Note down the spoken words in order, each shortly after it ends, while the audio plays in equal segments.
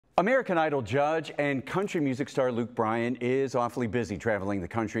American Idol judge and country music star Bryan is awfully busy traveling the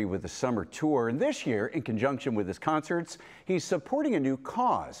country with the summer tour. And this year, in conjunction with his concerts, he's supporting a new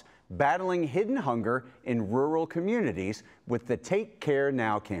cause, battling hidden hunger in rural communities with the Take Care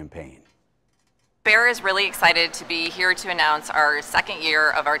Now campaign. Bear is really excited to be here to announce our second year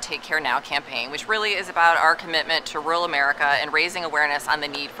of our Take Care Now campaign, which really is about our commitment to rural America and raising awareness on the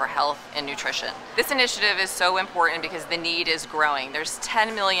need for health and nutrition. This initiative is so important because the need is growing. There's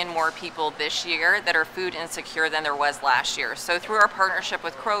 10 million more people this year that are food insecure than there was last year. So through our partnership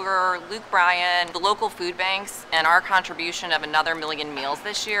with Kroger, Bryan, the local food banks, and our contribution of another 1 million meals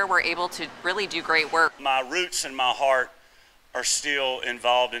this year, we're able to really do great work. My roots and my heart are still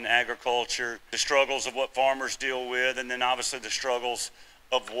involved in agriculture, the struggles of what farmers deal with, and then obviously the struggles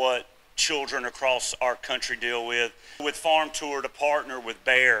of what children across our country deal with. With Farm Tour to partner with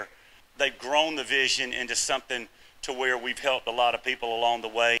Bear, they've grown the vision into something to where we've helped a lot of people along the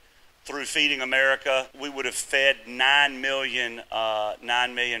way. Through Feeding America, we would have fed 9 million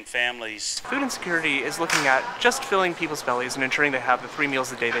families. Food insecurity is looking at just filling people's bellies and ensuring they have the 3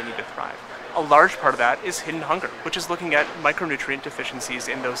 meals a day they need to thrive. A large part of that is hidden hunger, which is looking at micronutrient deficiencies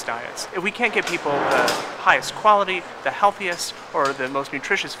in those diets. If we can't get people the highest quality, the healthiest, or the most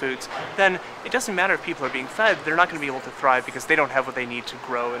nutritious foods, then it doesn't matter if people are being fed, they're not going to be able to thrive because they don't have what they need to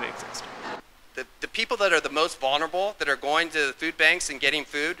grow and exist. The people that are the most vulnerable, that are going to the food banks and getting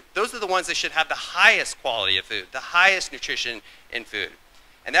food, those are the ones that should have the highest quality of food, the highest nutrition in food.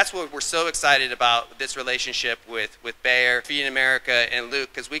 And that's what we're so excited about, this relationship with Bayer, Feeding America, and Luke,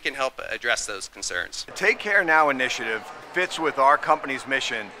 because we can help address those concerns. The Take Care Now initiative fits with our company's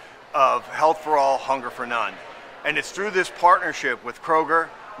mission of health for all, hunger for none. And it's through this partnership with Kroger,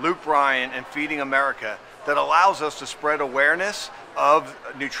 Bryan, and Feeding America that allows us to spread awareness of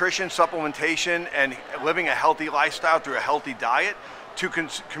nutrition, supplementation, and living a healthy lifestyle through a healthy diet to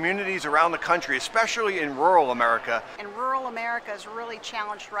communities around the country, especially in rural America. And rural America is really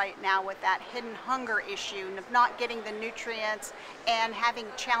challenged right now with that hidden hunger issue of not getting the nutrients and having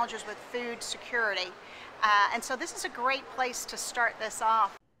challenges with food security. And so this is a great place to start this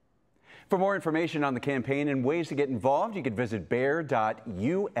off. For more information on the campaign and ways to get involved, you can visit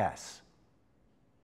bear.us.